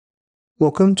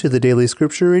Welcome to the Daily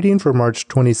Scripture Reading for March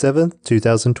 27th,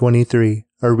 2023.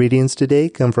 Our readings today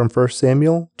come from 1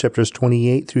 Samuel, chapters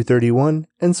 28 through 31,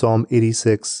 and Psalm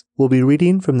 86. We'll be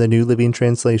reading from the New Living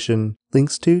Translation.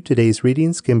 Links to today's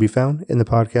readings can be found in the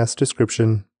podcast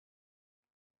description.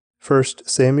 1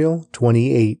 Samuel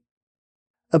 28.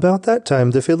 About that time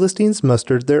the Philistines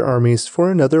mustered their armies for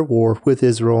another war with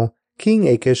Israel. King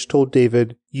Achish told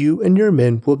David, "You and your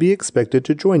men will be expected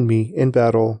to join me in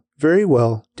battle." "Very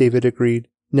well," David agreed.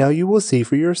 "Now you will see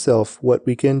for yourself what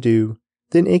we can do."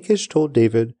 Then Achish told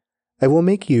David, "I will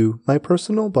make you my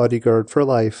personal bodyguard for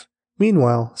life."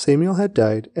 Meanwhile, Samuel had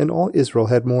died, and all Israel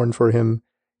had mourned for him.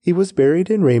 He was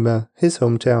buried in Ramah, his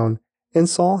hometown, and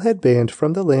Saul had banned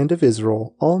from the land of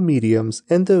Israel all mediums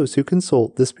and those who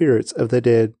consult the spirits of the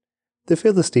dead. The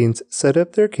Philistines set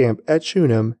up their camp at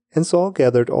Shunem, and Saul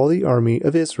gathered all the army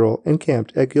of Israel and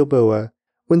camped at Gilboa.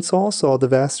 When Saul saw the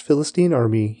vast Philistine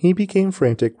army, he became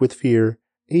frantic with fear.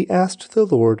 He asked the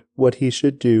Lord what he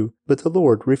should do, but the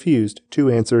Lord refused to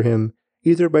answer him,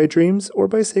 either by dreams or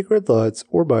by sacred laws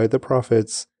or by the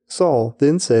prophets. Saul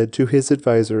then said to his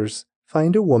advisers,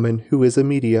 "Find a woman who is a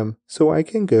medium, so I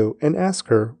can go and ask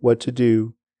her what to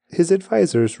do." His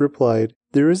advisers replied,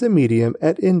 "There is a medium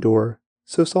at Endor."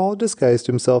 So Saul disguised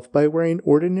himself by wearing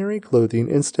ordinary clothing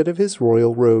instead of his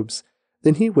royal robes.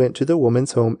 Then he went to the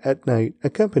woman's home at night,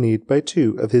 accompanied by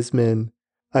 2 of his men.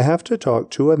 "I have to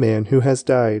talk to a man who has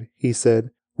died," he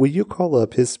said. "Will you call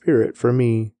up his spirit for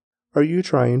me?" "Are you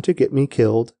trying to get me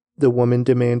killed?" the woman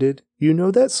demanded. "You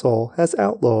know that Saul has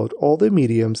outlawed all the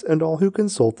mediums and all who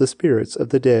consult the spirits of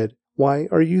the dead. Why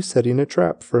are you setting a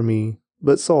trap for me?"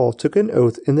 But Saul took an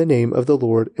oath in the name of the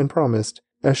Lord and promised,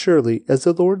 "As surely as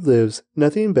the Lord lives,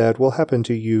 nothing bad will happen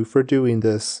to you for doing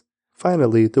this."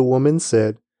 Finally, the woman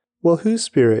said, "Well, whose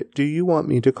spirit do you want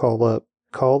me to call up?"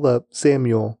 "Call up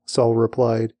Samuel," Saul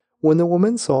replied. When the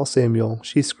woman saw Samuel,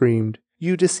 she screamed,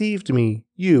 "You deceived me!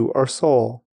 You are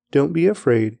Saul!" "Don't be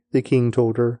afraid," the king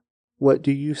told her. "What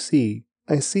do you see?"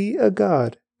 "I see a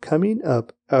god coming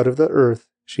up out of the earth,"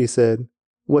 she said.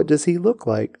 "What does he look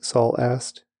like?" Saul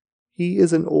asked. "He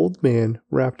is an old man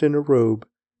wrapped in a robe,"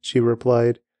 she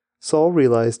replied. Saul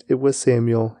realized it was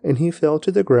Samuel, and he fell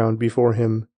to the ground before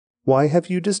him. "Why have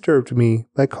you disturbed me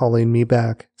by calling me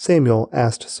back?" Samuel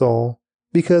asked Saul.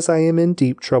 "Because I am in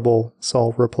deep trouble,"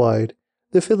 Saul replied.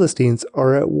 "The Philistines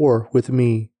are at war with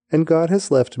me, and God has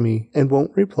left me and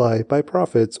won't reply by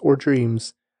prophets or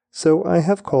dreams. So I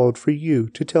have called for you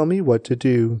to tell me what to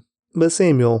do." But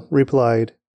Samuel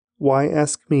replied, "Why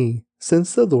ask me,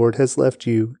 since the Lord has left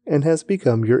you and has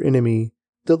become your enemy?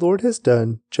 The Lord has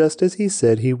done just as he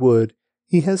said he would.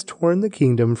 He has torn the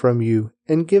kingdom from you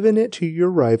and given it to your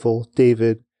rival,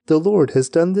 David. The Lord has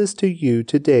done this to you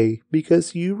today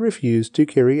because you refused to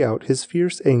carry out his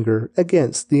fierce anger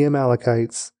against the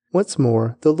Amalekites. What's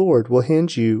more, the Lord will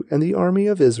hand you and the army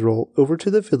of Israel over to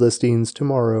the Philistines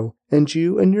tomorrow, and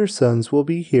you and your sons will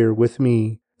be here with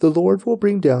me. The Lord will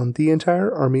bring down the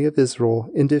entire army of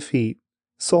Israel in defeat."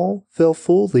 Saul fell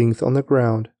full length on the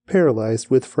ground, paralyzed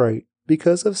with fright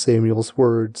because of Samuel's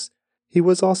words. He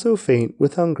was also faint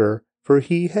with hunger, for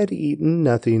he had eaten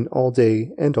nothing all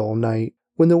day and all night.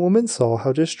 When the woman saw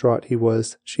how distraught he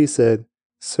was, she said,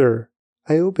 "Sir,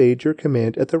 I obeyed your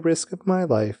command at the risk of my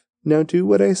life. Now do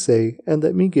what I say and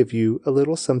let me give you a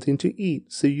little something to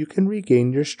eat so you can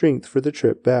regain your strength for the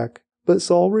trip back." But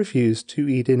Saul refused to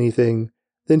eat anything.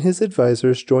 Then his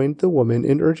advisers joined the woman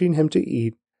in urging him to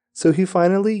eat, so he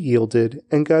finally yielded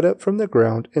and got up from the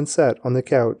ground and sat on the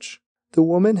couch. The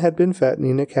woman had been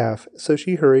fattening a calf, so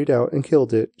she hurried out and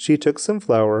killed it. She took some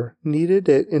flour, kneaded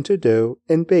it into dough,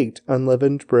 and baked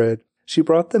unleavened bread. She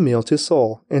brought the meal to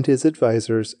Saul and his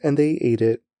advisers, and they ate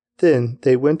it. Then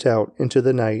they went out into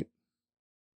the night.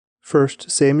 1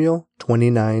 Samuel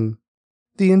 29.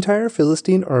 The entire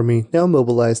Philistine army now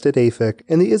mobilized at Aphek,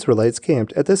 and the Israelites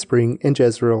camped at the spring in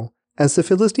Jezreel. As the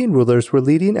Philistine rulers were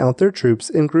leading out their troops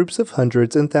in groups of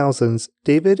hundreds and thousands,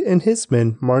 David and his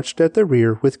men marched at the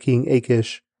rear with King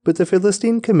Achish. But the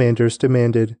Philistine commanders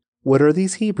demanded, "What are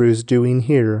these Hebrews doing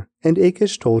here?" And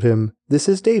Achish told him, "This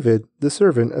is David, the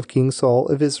servant of King Saul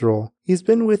of Israel. He's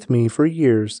been with me for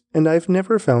years, and I've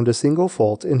never found a single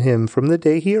fault in him from the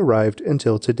day he arrived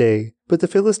until today." But the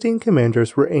Philistine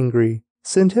commanders were angry.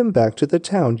 "Send him back to the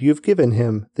town you've given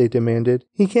him," they demanded.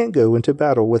 "He can't go into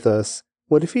battle with us.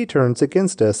 What if he turns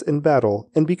against us in battle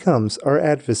and becomes our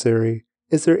adversary?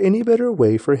 Is there any better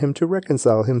way for him to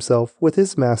reconcile himself with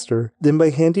his master than by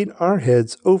handing our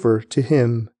heads over to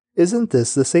him? Isn't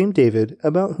this the same David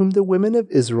about whom the women of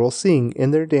Israel sing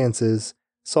in their dances?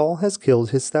 Saul has killed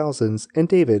his thousands and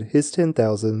David his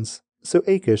 10,000s. So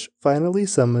Achish finally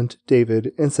summoned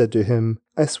David and said to him,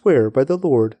 I swear by the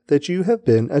Lord that you have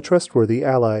been a trustworthy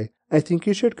ally. I think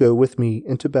you should go with me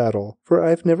into battle, for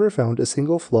I've never found a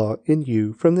single flaw in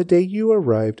you from the day you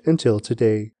arrived until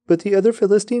today. But the other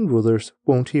Philistine rulers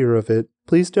won't hear of it.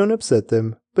 Please don't upset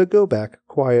them, but go back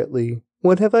quietly."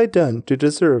 "What have I done to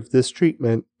deserve this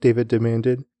treatment?" David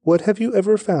demanded. "What have you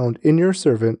ever found in your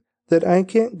servant that I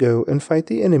can't go and fight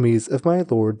the enemies of my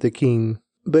lord the king?"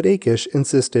 But Achish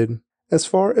insisted. "As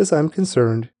far as I'm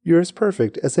concerned, you're as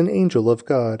perfect as an angel of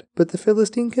God, but the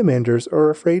Philistine commanders are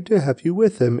afraid to have you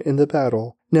with them in the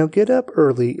battle. Now get up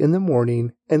early in the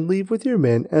morning and leave with your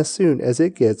men as soon as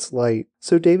it gets light."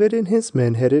 So David and his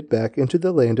men headed back into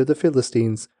the land of the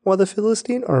Philistines, while the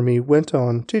Philistine army went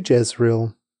on to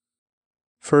Jezreel.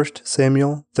 1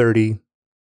 Samuel 30.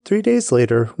 3 days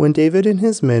later, when David and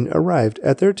his men arrived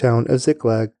at their town of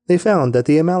Ziklag, they found that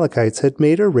the Amalekites had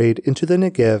made a raid into the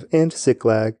Negev and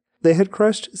Ziklag. They had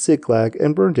crushed Ziklag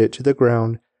and burned it to the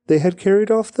ground. They had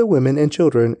carried off the women and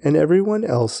children and everyone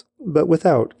else, but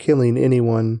without killing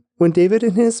anyone. When David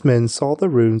and his men saw the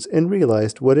ruins and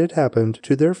realized what had happened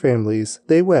to their families,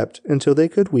 they wept until they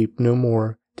could weep no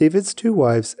more. David's 2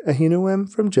 wives, Ahinoam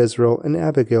from Jezreel and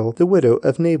Abigail, the widow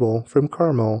of Nabal from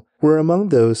Carmel, were among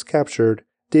those captured.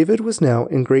 David was now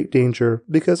in great danger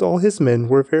because all his men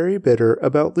were very bitter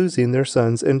about losing their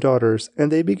sons and daughters,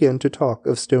 and they began to talk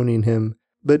of stoning him.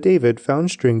 But David found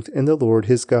strength in the Lord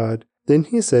his God. Then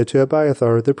he said to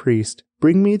Abiathar the priest,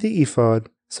 "Bring me the ephod."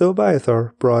 So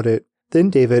Abiathar brought it.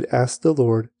 Then David asked the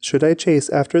Lord, "Should I chase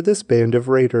after this band of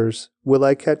raiders? Will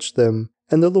I catch them?"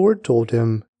 And the Lord told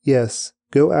him, "Yes,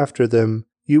 go after them.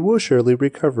 You will surely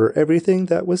recover everything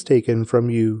that was taken from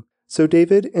you." So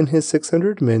David and his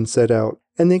 600 men set out,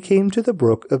 and they came to the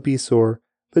brook of Besor.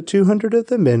 But 200 of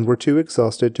the men were too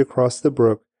exhausted to cross the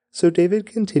brook. So David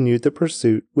continued the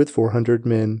pursuit with 400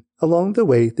 men. Along the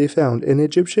way they found an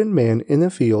Egyptian man in the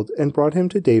field and brought him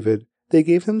to David. They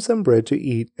gave him some bread to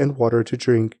eat and water to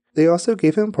drink. They also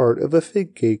gave him part of a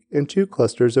fig cake and 2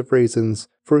 clusters of raisins,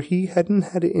 for he hadn't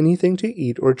had anything to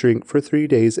eat or drink for 3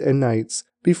 days and nights.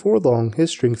 Before long his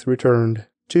strength returned.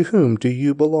 "To whom do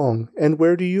you belong, and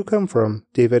where do you come from?"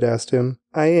 David asked him.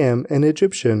 "I am an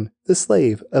Egyptian, the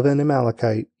slave of an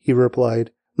Amalekite," he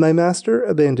replied. "My master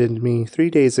abandoned me 3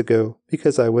 days ago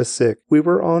because I was sick. We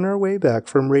were on our way back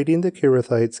from raiding the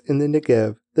Kerethites in the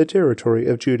Negev, the territory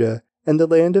of Judah, and the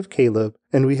land of Caleb,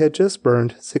 and we had just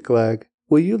burned Ziklag.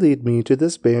 Will you lead me to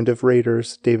this band of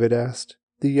raiders?" David asked.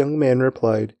 The young man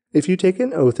replied, "If you take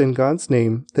an oath in God's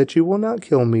name that you will not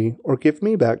kill me or give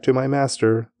me back to my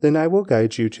master, then I will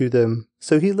guide you to them."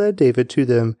 So he led David to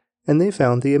them, and they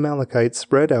found the Amalekites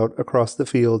spread out across the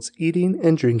fields, eating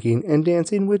and drinking and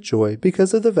dancing with joy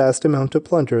because of the vast amount of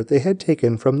plunder they had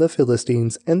taken from the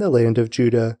Philistines and the land of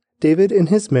Judah. David and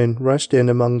his men rushed in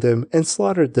among them and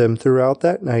slaughtered them throughout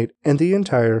that night and the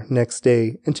entire next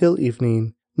day until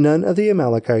evening. None of the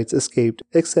Amalekites escaped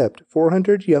except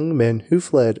 400 young men who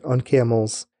fled on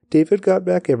camels. David got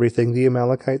back everything the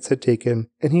Amalekites had taken,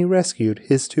 and he rescued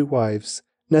his 2 wives.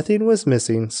 Nothing was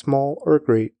missing, small or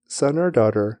great, son or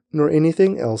daughter, nor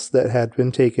anything else that had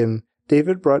been taken.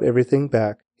 David brought everything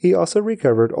back. He also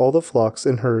recovered all the flocks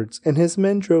and herds, and his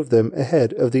men drove them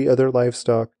ahead of the other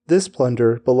livestock. "This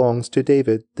plunder belongs to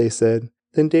David," they said.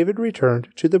 Then David returned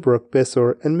to the brook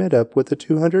Besor and met up with the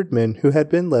 200 men who had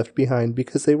been left behind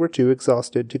because they were too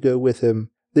exhausted to go with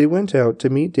him. They went out to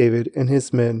meet David and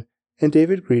his men, and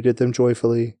David greeted them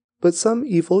joyfully. But some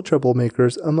evil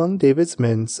troublemakers among David's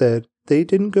men said, "They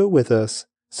didn't go with us,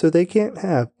 so they can't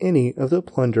have any of the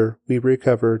plunder we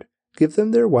recovered. Give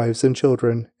them their wives and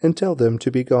children, and tell them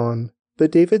to be gone."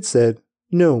 But David said,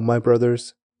 "No, my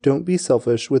brothers, don't be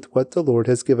selfish with what the Lord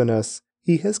has given us.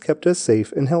 He has kept us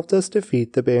safe and helped us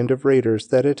defeat the band of raiders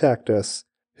that attacked us.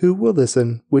 Who will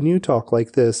listen when you talk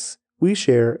like this? We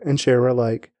share and share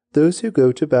alike, those who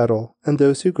go to battle and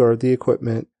those who guard the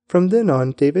equipment." From then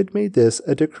on, David made this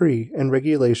a decree and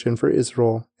regulation for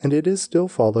Israel, and it is still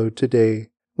followed today.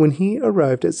 When he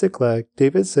arrived at Ziklag,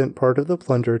 David sent part of the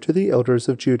plunder to the elders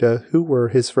of Judah who were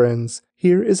his friends.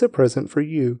 "Here is a present for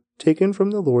you, taken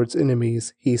from the Lord's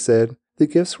enemies," he said. The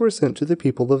gifts were sent to the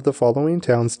people of the following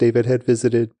towns David had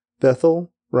visited: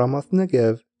 Bethel, Ramoth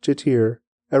Negev, Jatir,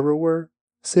 Aroer,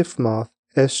 Siphmoth,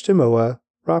 Eshtemoa,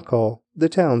 Rachal, the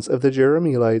towns of the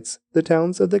Jerahmeelites, the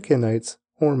towns of the Kenites,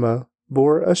 Hormah,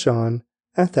 Bor Ashan,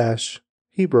 Athash,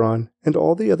 Hebron, and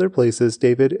all the other places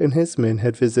David and his men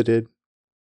had visited.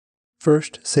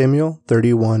 1 Samuel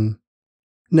 31.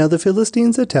 Now the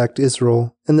Philistines attacked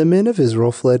Israel, and the men of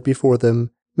Israel fled before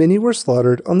them. Many were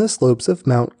slaughtered on the slopes of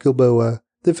Mount Gilboa.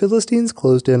 The Philistines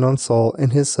closed in on Saul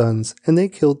and his sons, and they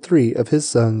killed 3 of his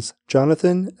sons,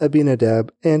 Jonathan,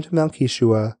 Abinadab, and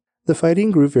Malchishua. The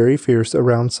fighting grew very fierce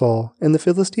around Saul, and the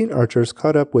Philistine archers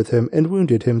caught up with him and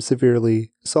wounded him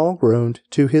severely. Saul groaned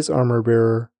to his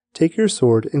armor-bearer, "Take your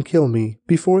sword and kill me,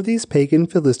 before these pagan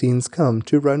Philistines come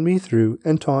to run me through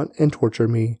and taunt and torture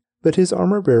me." But his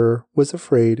armor-bearer was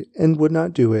afraid and would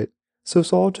not do it. So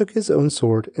Saul took his own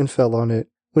sword and fell on it.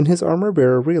 When his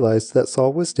armor-bearer realized that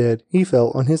Saul was dead, he fell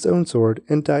on his own sword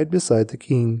and died beside the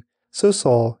king. So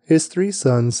Saul, his 3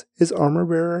 sons, his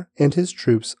armor-bearer, and his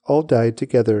troops all died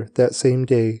together that same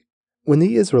day. When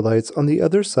the Israelites on the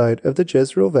other side of the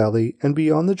Jezreel Valley and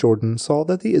beyond the Jordan saw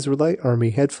that the Israelite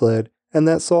army had fled, and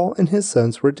that Saul and his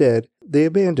sons were dead, they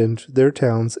abandoned their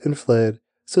towns and fled.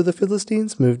 So the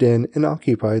Philistines moved in and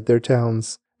occupied their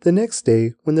towns. The next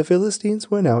day, when the Philistines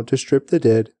went out to strip the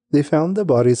dead, they found the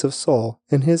bodies of Saul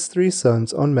and his 3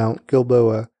 sons on Mount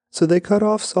Gilboa. So they cut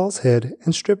off Saul's head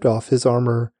and stripped off his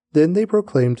armor. Then they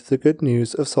proclaimed the good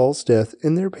news of Saul's death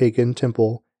in their pagan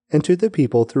temple, and to the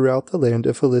people throughout the land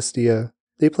of Philistia.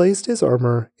 They placed his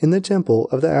armor in the temple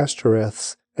of the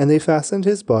Ashtoreths, and they fastened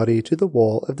his body to the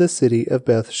wall of the city of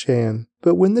Beth-shan.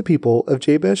 But when the people of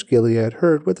Jabesh-Gilead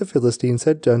heard what the Philistines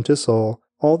had done to Saul,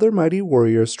 all their mighty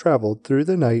warriors traveled through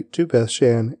the night to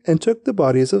Beth-shan, and took the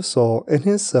bodies of Saul and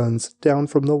his sons down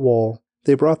from the wall.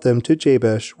 They brought them to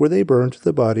Jabesh, where they burned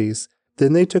the bodies.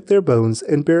 Then they took their bones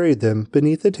and buried them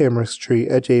beneath the tamarisk tree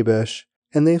at Jabesh,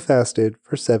 and they fasted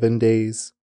for 7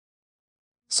 days.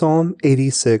 Psalm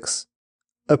 86.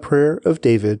 A Prayer of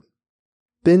David.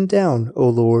 Bend down, O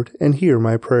Lord, and hear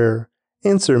my prayer.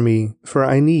 Answer me, for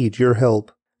I need your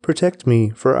help. Protect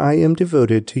me, for I am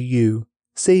devoted to you.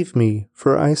 Save me,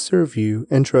 for I serve you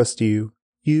and trust you.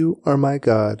 You are my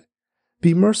God.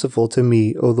 Be merciful to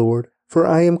me, O Lord, for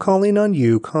I am calling on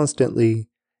you constantly.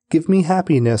 Give me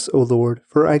happiness, O Lord,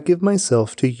 for I give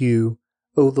myself to you.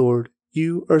 O Lord,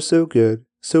 you are so good,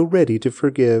 so ready to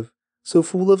forgive, so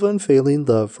full of unfailing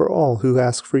love for all who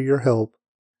ask for your help.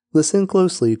 Listen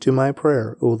closely to my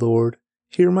prayer, O Lord.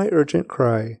 Hear my urgent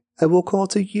cry. I will call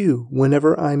to you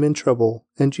whenever I'm in trouble,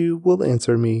 and you will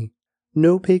answer me.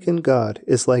 No pagan god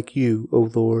is like you, O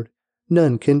Lord.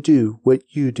 None can do what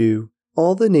you do.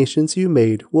 All the nations you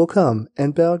made will come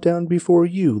and bow down before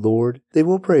you, Lord. They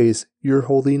will praise your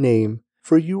holy name,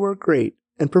 for you are great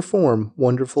and perform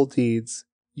wonderful deeds.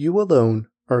 You alone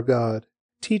are God.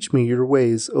 Teach me your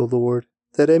ways, O Lord,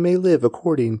 that I may live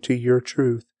according to your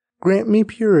truth. Grant me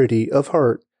purity of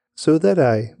heart, so that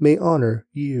I may honor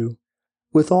you.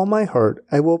 With all my heart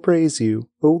I will praise you,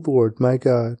 O Lord my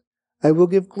God. I will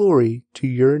give glory to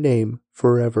your name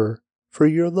forever, for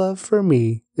your love for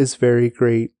me is very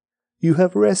great. You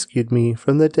have rescued me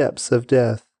from the depths of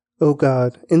death. O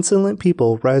God, insolent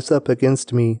people rise up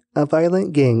against me. A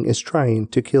violent gang is trying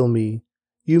to kill me.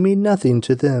 You mean nothing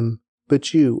to them,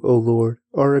 but you, O Lord,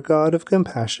 are a God of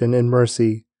compassion and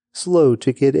mercy, slow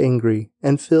to get angry,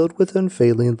 and filled with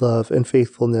unfailing love and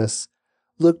faithfulness.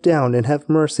 Look down and have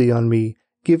mercy on me.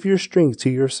 Give your strength to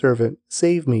your servant.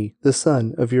 Save me, the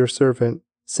son of your servant.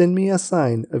 Send me a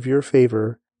sign of your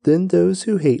favor. Then those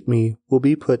who hate me will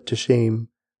be put to shame.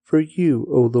 For you,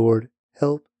 O Lord,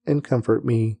 help and comfort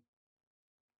me.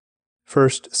 1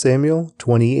 Samuel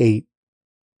 28.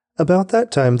 About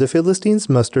that time the Philistines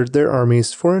mustered their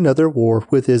armies for another war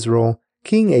with Israel.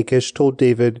 King Achish told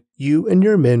David, "You and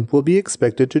your men will be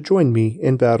expected to join me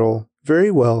in battle."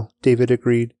 "Very well," David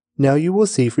agreed. "Now you will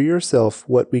see for yourself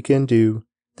what we can do."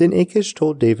 Then Achish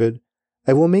told David,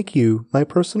 "I will make you my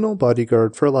personal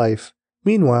bodyguard for life."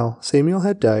 Meanwhile, Samuel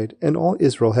had died, and all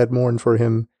Israel had mourned for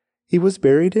him. He was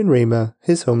buried in Ramah,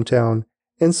 his hometown,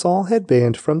 and Saul had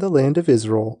banned from the land of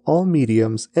Israel all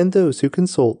mediums and those who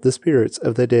consult the spirits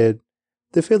of the dead.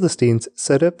 The Philistines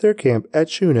set up their camp at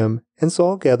Shunem, and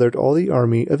Saul gathered all the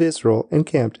army of Israel and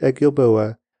camped at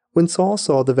Gilboa. When Saul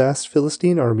saw the vast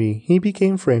Philistine army, he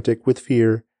became frantic with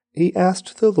fear. He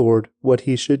asked the Lord what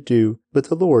he should do, but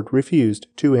the Lord refused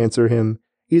to answer him,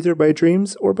 either by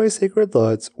dreams or by sacred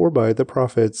laws or by the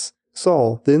prophets.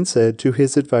 Saul then said to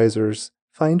his advisers,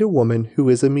 "Find a woman who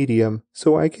is a medium,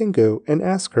 so I can go and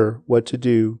ask her what to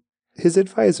do." His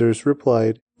advisers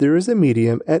replied, "There is a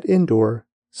medium at Endor."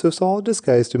 So Saul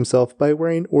disguised himself by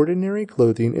wearing ordinary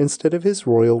clothing instead of his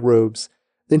royal robes.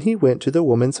 Then he went to the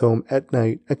woman's home at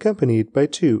night, accompanied by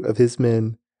 2 of his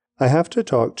men. "I have to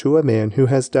talk to a man who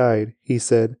has died," he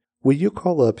said. "Will you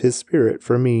call up his spirit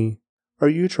for me?" "Are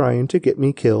you trying to get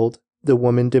me killed?" the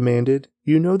woman demanded.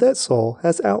 "You know that Saul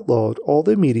has outlawed all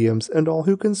the mediums and all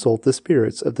who consult the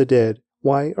spirits of the dead.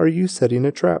 Why are you setting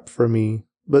a trap for me?"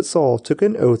 But Saul took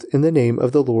an oath in the name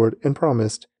of the Lord and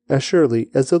promised, "As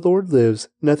surely as the Lord lives,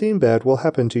 nothing bad will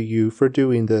happen to you for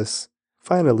doing this."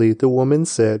 Finally, the woman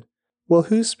said, "Well,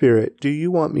 whose spirit do you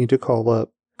want me to call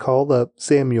up?" "Call up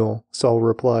Samuel," Saul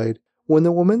replied. When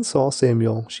the woman saw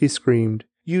Samuel, she screamed,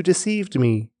 "You deceived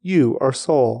me! You are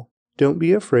Saul!" "Don't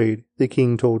be afraid," the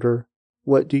king told her.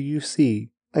 "What do you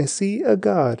see?" "I see a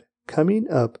god coming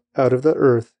up out of the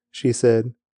earth," she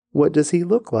said. "What does he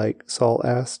look like?" Saul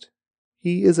asked.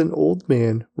 "He is an old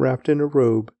man wrapped in a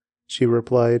robe," she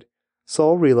replied.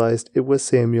 Saul realized it was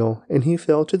Samuel, and he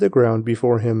fell to the ground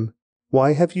before him.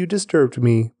 "Why have you disturbed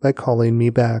me by calling me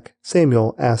back?"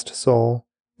 Samuel asked Saul.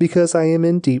 "Because I am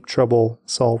in deep trouble,"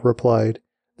 Saul replied.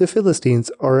 "The Philistines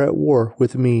are at war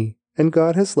with me, and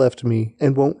God has left me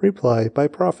and won't reply by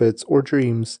prophets or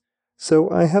dreams. So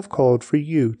I have called for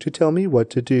you to tell me what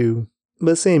to do."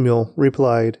 But Samuel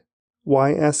replied,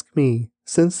 "Why ask me,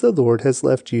 since the Lord has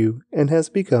left you and has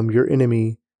become your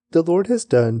enemy? The Lord has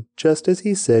done just as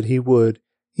he said he would.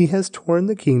 He has torn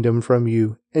the kingdom from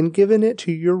you and given it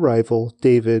to your rival,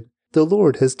 David. The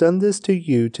Lord has done this to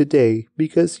you today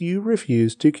because you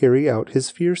refused to carry out his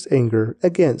fierce anger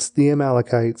against the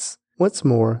Amalekites. What's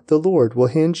more, the Lord will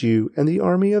hand you and the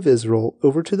army of Israel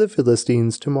over to the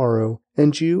Philistines tomorrow,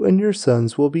 and you and your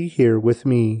sons will be here with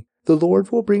me. The Lord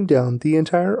will bring down the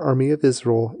entire army of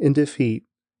Israel in defeat."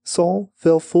 Saul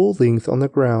fell full length on the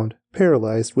ground,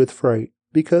 paralyzed with fright,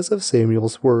 because of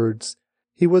Samuel's words.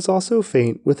 He was also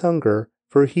faint with hunger,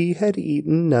 for he had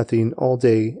eaten nothing all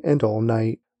day and all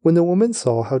night. When the woman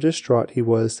saw how distraught he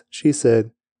was, she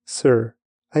said, "Sir,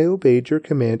 I obeyed your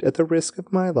command at the risk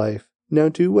of my life. Now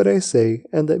do what I say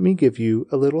and let me give you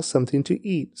a little something to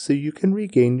eat so you can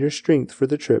regain your strength for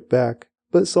the trip back."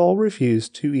 But Saul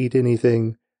refused to eat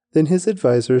anything. Then his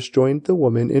advisers joined the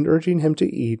woman in urging him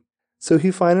to eat. So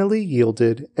he finally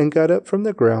yielded and got up from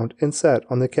the ground and sat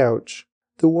on the couch.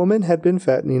 The woman had been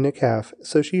fattening a calf,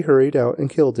 so she hurried out and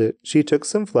killed it. She took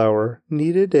some flour,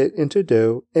 kneaded it into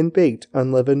dough, and baked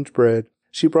unleavened bread.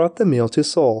 She brought the meal to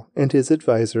Saul and his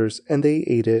advisers, and they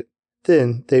ate it.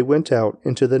 Then they went out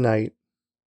into the night.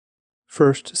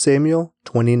 1 Samuel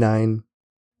 29.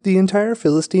 The entire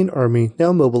Philistine army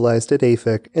now mobilized at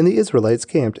Aphek, and the Israelites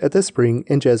camped at the spring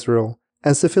in Jezreel.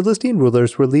 As the Philistine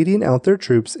rulers were leading out their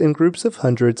troops in groups of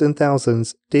hundreds and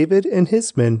thousands, David and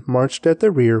his men marched at the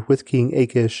rear with King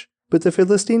Achish. But the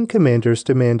Philistine commanders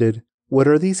demanded, "What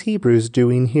are these Hebrews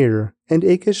doing here?" And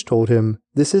Achish told him,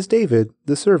 "This is David,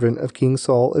 the servant of King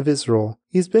Saul of Israel.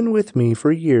 He's been with me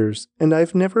for years, and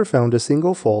I've never found a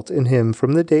single fault in him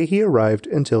from the day he arrived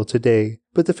until today."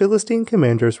 But the Philistine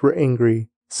commanders were angry.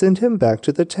 "Send him back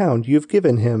to the town you've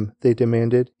given him," they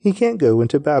demanded. "He can't go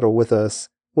into battle with us.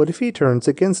 What if he turns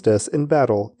against us in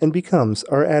battle and becomes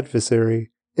our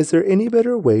adversary? Is there any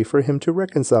better way for him to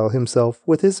reconcile himself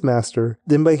with his master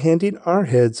than by handing our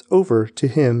heads over to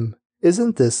him?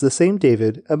 Isn't this the same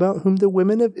David about whom the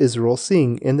women of Israel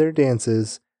sing in their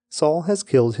dances? Saul has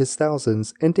killed his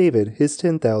thousands and David his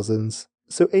 10,000s.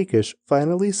 So Achish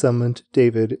finally summoned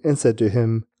David and said to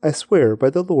him, "I swear by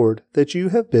the Lord that you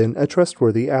have been a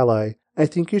trustworthy ally. I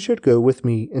think you should go with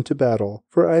me into battle,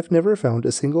 for I've never found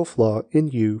a single flaw in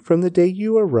you from the day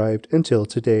you arrived until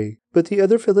today. But the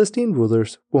other Philistine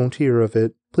rulers won't hear of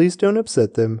it. Please don't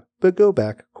upset them, but go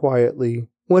back quietly."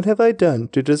 "What have I done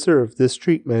to deserve this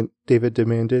treatment?" David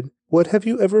demanded. "What have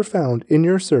you ever found in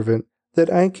your servant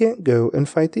that I can't go and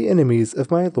fight the enemies of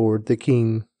my lord the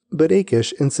king?" But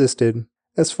Achish insisted,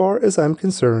 "As far as I'm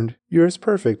concerned, you're as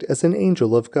perfect as an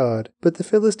angel of God, but the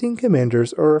Philistine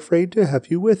commanders are afraid to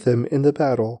have you with them in the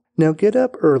battle. Now get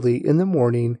up early in the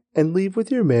morning and leave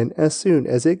with your men as soon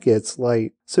as it gets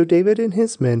light." So David and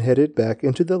his men headed back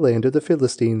into the land of the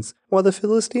Philistines, while the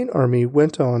Philistine army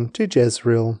went on to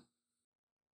Jezreel.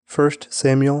 1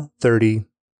 Samuel 30.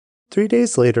 3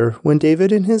 days later, when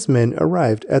David and his men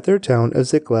arrived at their town of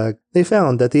Ziklag, they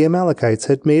found that the Amalekites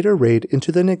had made a raid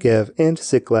into the Negev and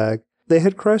Ziklag. They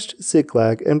had crushed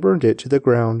Ziklag and burned it to the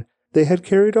ground. They had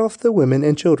carried off the women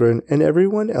and children and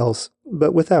everyone else,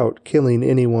 but without killing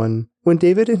anyone. When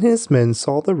David and his men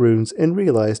saw the ruins and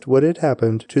realized what had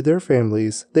happened to their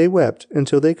families, they wept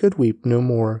until they could weep no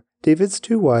more. David's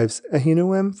 2 wives,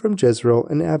 Ahinoam from Jezreel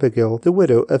and Abigail, the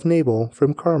widow of Nabal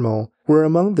from Carmel, were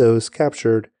among those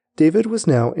captured. David was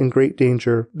now in great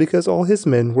danger, because all his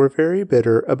men were very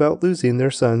bitter about losing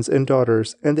their sons and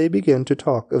daughters, and they began to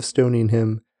talk of stoning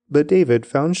him. But David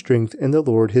found strength in the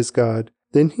Lord his God.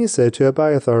 Then he said to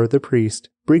Abiathar the priest,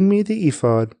 "Bring me the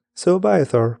ephod." So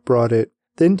Abiathar brought it.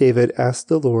 Then David asked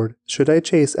the Lord, "Should I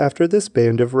chase after this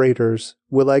band of raiders?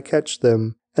 Will I catch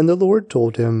them?" And the Lord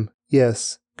told him,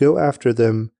 "Yes, go after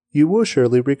them. You will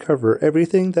surely recover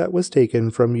everything that was taken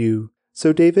from you."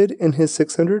 So David and his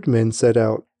 600 men set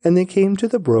out, and they came to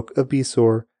the brook of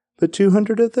Besor. But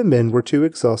 200 of the men were too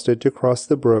exhausted to cross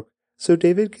the brook. So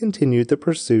David continued the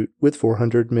pursuit with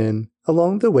 400 men.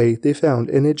 Along the way they found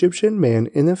an Egyptian man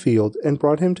in the field and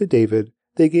brought him to David.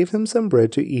 They gave him some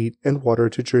bread to eat and water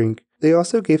to drink. They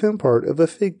also gave him part of a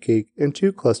fig cake and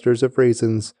 2 clusters of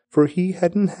raisins, for he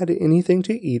hadn't had anything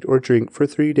to eat or drink for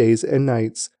 3 days and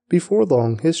nights. Before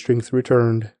long his strength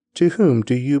returned. "To whom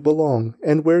do you belong,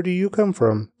 and where do you come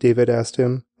from?" David asked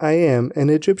him. "I am an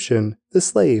Egyptian, the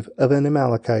slave of an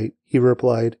Amalekite," he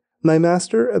replied. "My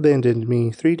master abandoned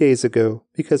me 3 days ago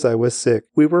because I was sick.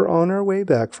 We were on our way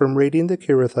back from raiding the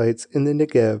Kerethites in the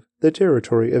Negev, the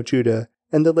territory of Judah,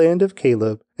 and the land of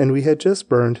Caleb, and we had just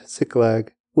burned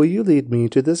Ziklag. Will you lead me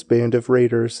to this band of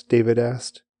raiders?" David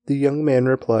asked. The young man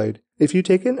replied, "If you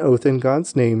take an oath in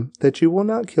God's name that you will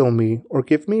not kill me or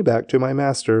give me back to my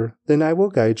master, then I will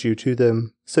guide you to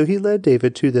them." So he led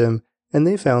David to them, and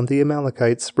they found the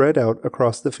Amalekites spread out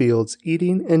across the fields,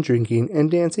 eating and drinking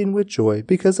and dancing with joy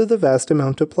because of the vast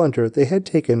amount of plunder they had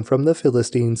taken from the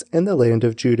Philistines and the land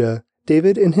of Judah.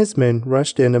 David and his men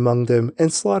rushed in among them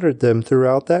and slaughtered them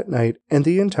throughout that night and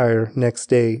the entire next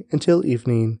day until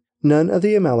evening. None of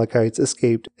the Amalekites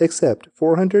escaped except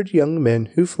 400 young men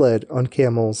who fled on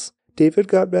camels. David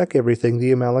got back everything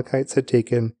the Amalekites had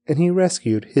taken, and he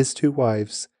rescued his 2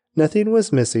 wives. Nothing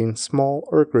was missing, small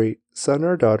or great, son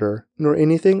or daughter, nor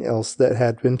anything else that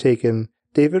had been taken.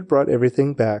 David brought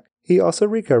everything back. He also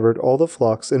recovered all the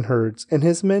flocks and herds, and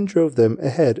his men drove them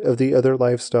ahead of the other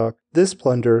livestock. "This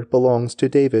plunder belongs to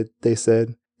David," they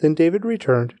said. Then David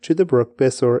returned to the brook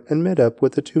Besor and met up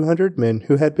with the 200 men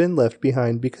who had been left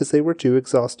behind because they were too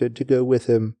exhausted to go with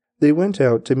him. They went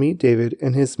out to meet David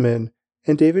and his men,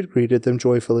 and David greeted them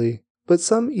joyfully. But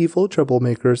some evil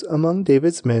troublemakers among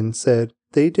David's men said,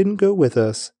 "They didn't go with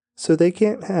us, so they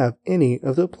can't have any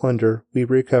of the plunder we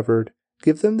recovered.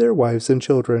 Give them their wives and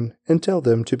children, and tell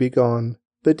them to be gone."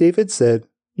 But David said,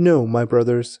 "No, my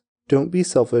brothers, don't be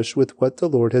selfish with what the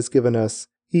Lord has given us.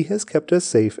 He has kept us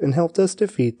safe and helped us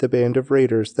defeat the band of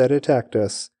raiders that attacked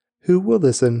us. Who will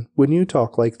listen when you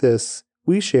talk like this?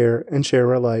 We share and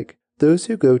share alike, those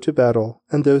who go to battle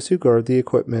and those who guard the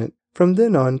equipment." From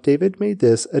then on, David made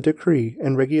this a decree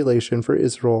and regulation for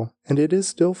Israel, and it is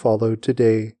still followed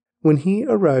today. When he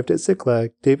arrived at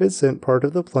Ziklag, David sent part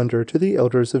of the plunder to the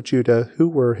elders of Judah who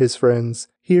were his friends.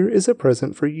 "Here is a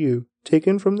present for you,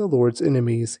 taken from the Lord's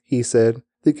enemies," he said.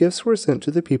 The gifts were sent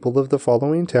to the people of the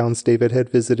following towns David had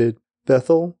visited: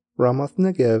 Bethel, Ramoth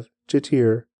Negev,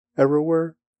 Jatir,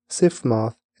 Aroer,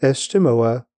 Siphmoth,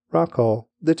 Eshtemoa, Rachal,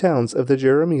 the towns of the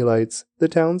Jerahmeelites, the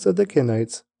towns of the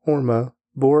Kenites, Hormah,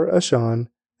 Bor Ashan,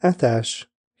 Athash,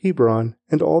 Hebron,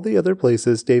 and all the other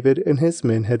places David and his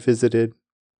men had visited.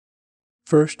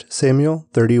 1 Samuel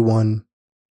 31.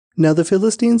 Now the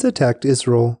Philistines attacked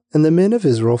Israel, and the men of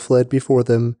Israel fled before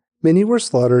them. Many were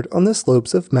slaughtered on the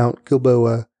slopes of Mount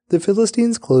Gilboa. The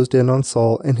Philistines closed in on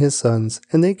Saul and his sons,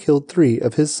 and they killed 3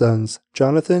 of his sons,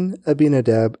 Jonathan,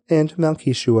 Abinadab, and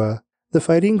Malchishua. The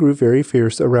fighting grew very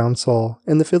fierce around Saul,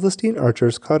 and the Philistine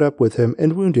archers caught up with him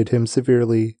and wounded him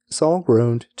severely. Saul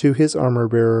groaned to his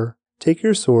armor-bearer, "Take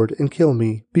your sword and kill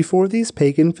me, before these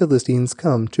pagan Philistines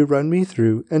come to run me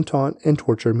through and taunt and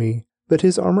torture me." But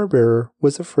his armor-bearer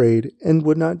was afraid and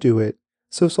would not do it.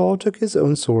 So Saul took his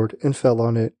own sword and fell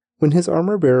on it. When his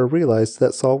armor-bearer realized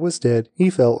that Saul was dead, he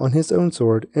fell on his own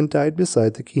sword and died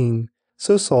beside the king.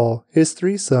 So Saul, his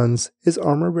 3 sons, his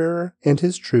armor-bearer, and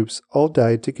his troops all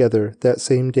died together that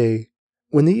same day.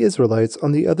 When the Israelites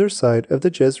on the other side of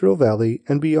the Jezreel Valley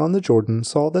and beyond the Jordan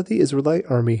saw that the Israelite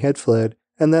army had fled,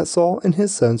 and that Saul and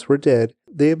his sons were dead,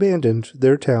 they abandoned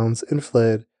their towns and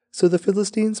fled. So the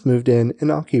Philistines moved in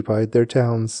and occupied their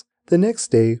towns. The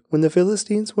next day, when the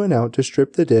Philistines went out to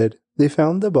strip the dead, they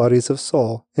found the bodies of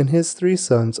Saul and his 3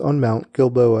 sons on Mount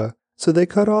Gilboa. So they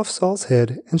cut off Saul's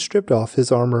head and stripped off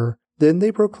his armor. Then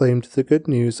they proclaimed the good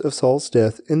news of Saul's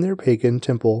death in their pagan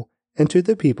temple, and to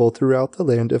the people throughout the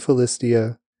land of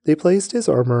Philistia. They placed his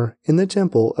armor in the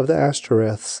temple of the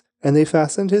Ashtoreths, and they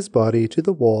fastened his body to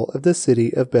the wall of the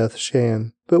city of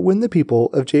Beth-shan. But when the people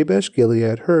of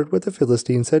Jabesh-Gilead heard what the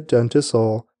Philistines had done to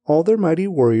Saul, all their mighty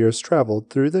warriors traveled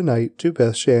through the night to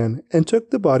Beth-shan, and took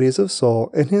the bodies of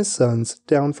Saul and his sons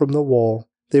down from the wall.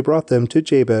 They brought them to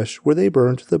Jabesh, where they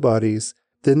burned the bodies.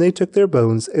 Then they took their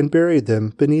bones and buried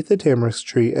them beneath the tamarisk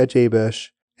tree at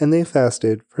Jabesh, and they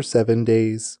fasted for 7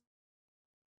 days.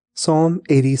 Psalm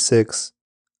 86.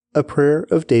 A Prayer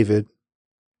of David.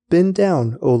 Bend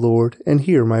down, O Lord, and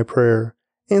hear my prayer.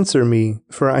 Answer me,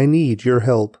 for I need your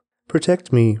help.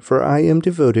 Protect me, for I am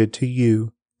devoted to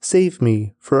you. Save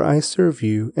me, for I serve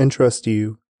you and trust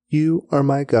you. You are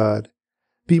my God.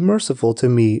 Be merciful to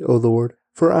me, O Lord,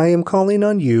 for I am calling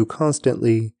on you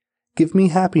constantly. Give me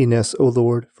happiness, O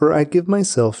Lord, for I give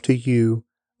myself to you.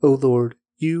 O Lord,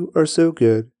 you are so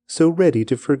good, so ready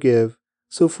to forgive,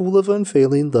 so full of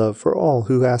unfailing love for all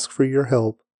who ask for your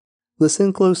help.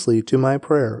 Listen closely to my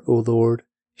prayer, O Lord.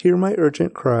 Hear my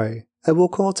urgent cry. I will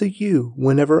call to you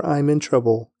whenever I'm in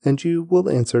trouble, and you will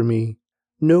answer me.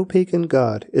 No pagan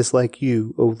god is like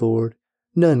you, O Lord.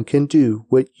 None can do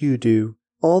what you do.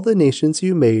 All the nations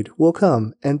you made will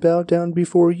come and bow down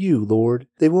before you, Lord.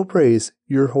 They will praise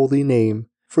your holy name,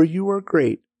 for you are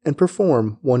great and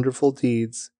perform wonderful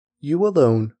deeds. You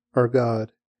alone are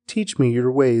God. Teach me your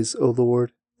ways, O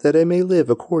Lord, that I may live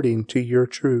according to your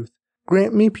truth.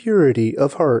 Grant me purity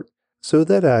of heart, so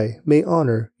that I may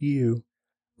honor you.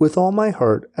 With all my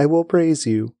heart I will praise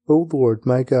you, O Lord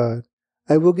my God.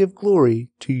 I will give glory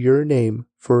to your name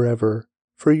forever,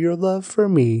 for your love for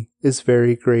me is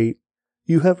very great.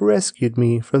 You have rescued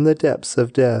me from the depths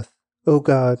of death. O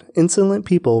God, insolent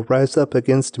people rise up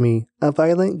against me. A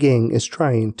violent gang is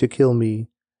trying to kill me.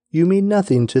 You mean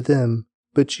nothing to them,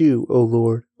 but you, O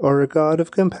Lord, are a God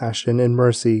of compassion and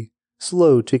mercy,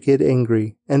 slow to get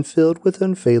angry, and filled with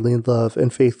unfailing love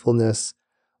and faithfulness.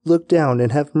 Look down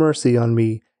and have mercy on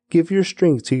me. Give your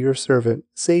strength to your servant.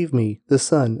 Save me, the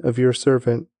son of your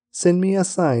servant. Send me a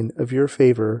sign of your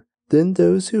favor. Then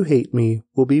those who hate me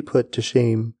will be put to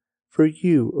shame. For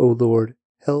you, O Lord,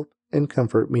 help and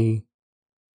comfort me.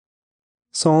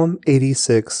 Psalm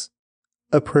 86.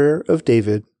 A prayer of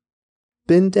David.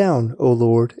 Bend down, O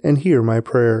Lord, and hear my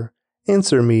prayer.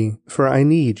 Answer me, for I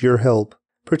need your help.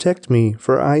 Protect me,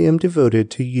 for I am devoted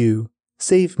to you.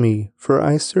 Save me, for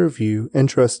I serve you and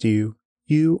trust you.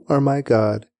 You are my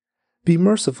God. Be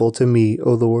merciful to me,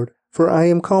 O Lord, for I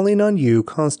am calling on you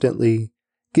constantly.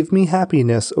 Give me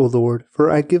happiness, O Lord,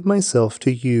 for I give myself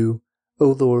to you. O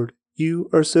Lord, you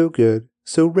are so good,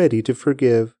 so ready to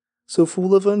forgive, so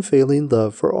full of unfailing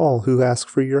love for all who ask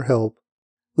for your help.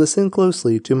 Listen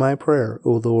closely to my prayer,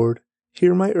 O Lord.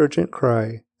 Hear my urgent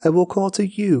cry. I will call to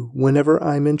you whenever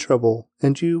I'm in trouble,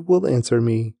 and you will answer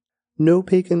me. No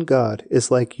pagan god is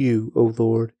like you, O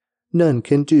Lord. None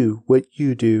can do what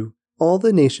you do. All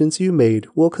the nations you made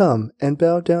will come and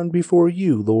bow down before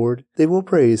you, Lord. They will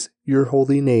praise your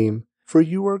holy name, for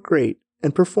you are great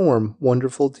and perform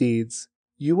wonderful deeds.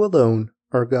 You alone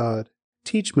are God.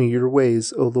 Teach me your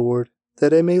ways, O Lord,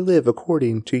 that I may live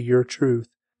according to your truth.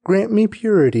 Grant me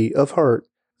purity of heart,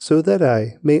 so that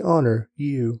I may honor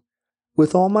you.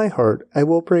 With all my heart I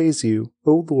will praise you,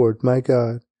 O Lord my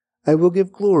God. I will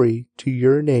give glory to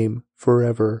your name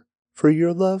forever, for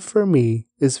your love for me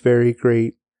is very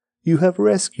great. You have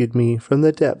rescued me from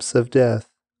the depths of death.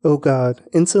 O God,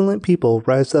 insolent people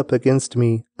rise up against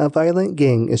me. A violent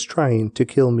gang is trying to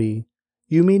kill me.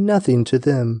 You mean nothing to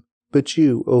them, but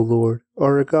you, O Lord,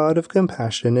 are a God of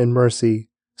compassion and mercy,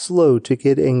 slow to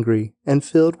get angry, and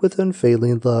filled with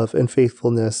unfailing love and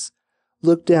faithfulness.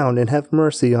 Look down and have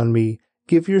mercy on me.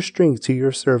 Give your strength to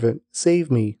your servant. Save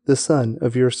me, the son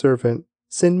of your servant.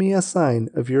 Send me a sign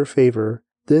of your favor.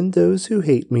 Then those who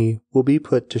hate me will be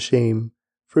put to shame.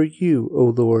 For you, O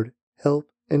Lord, help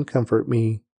and comfort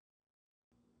me.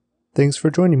 Thanks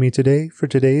for joining me today for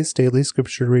today's daily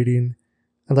scripture reading.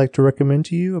 I'd like to recommend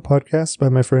to you a podcast by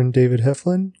my friend David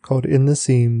Heflin called In the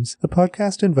Seams, a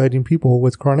podcast inviting people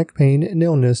with chronic pain and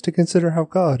illness to consider how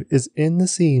God is in the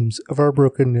seams of our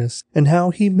brokenness and how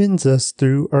He mends us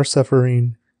through our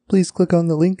suffering. Please click on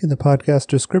the link in the podcast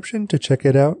description to check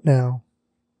it out now.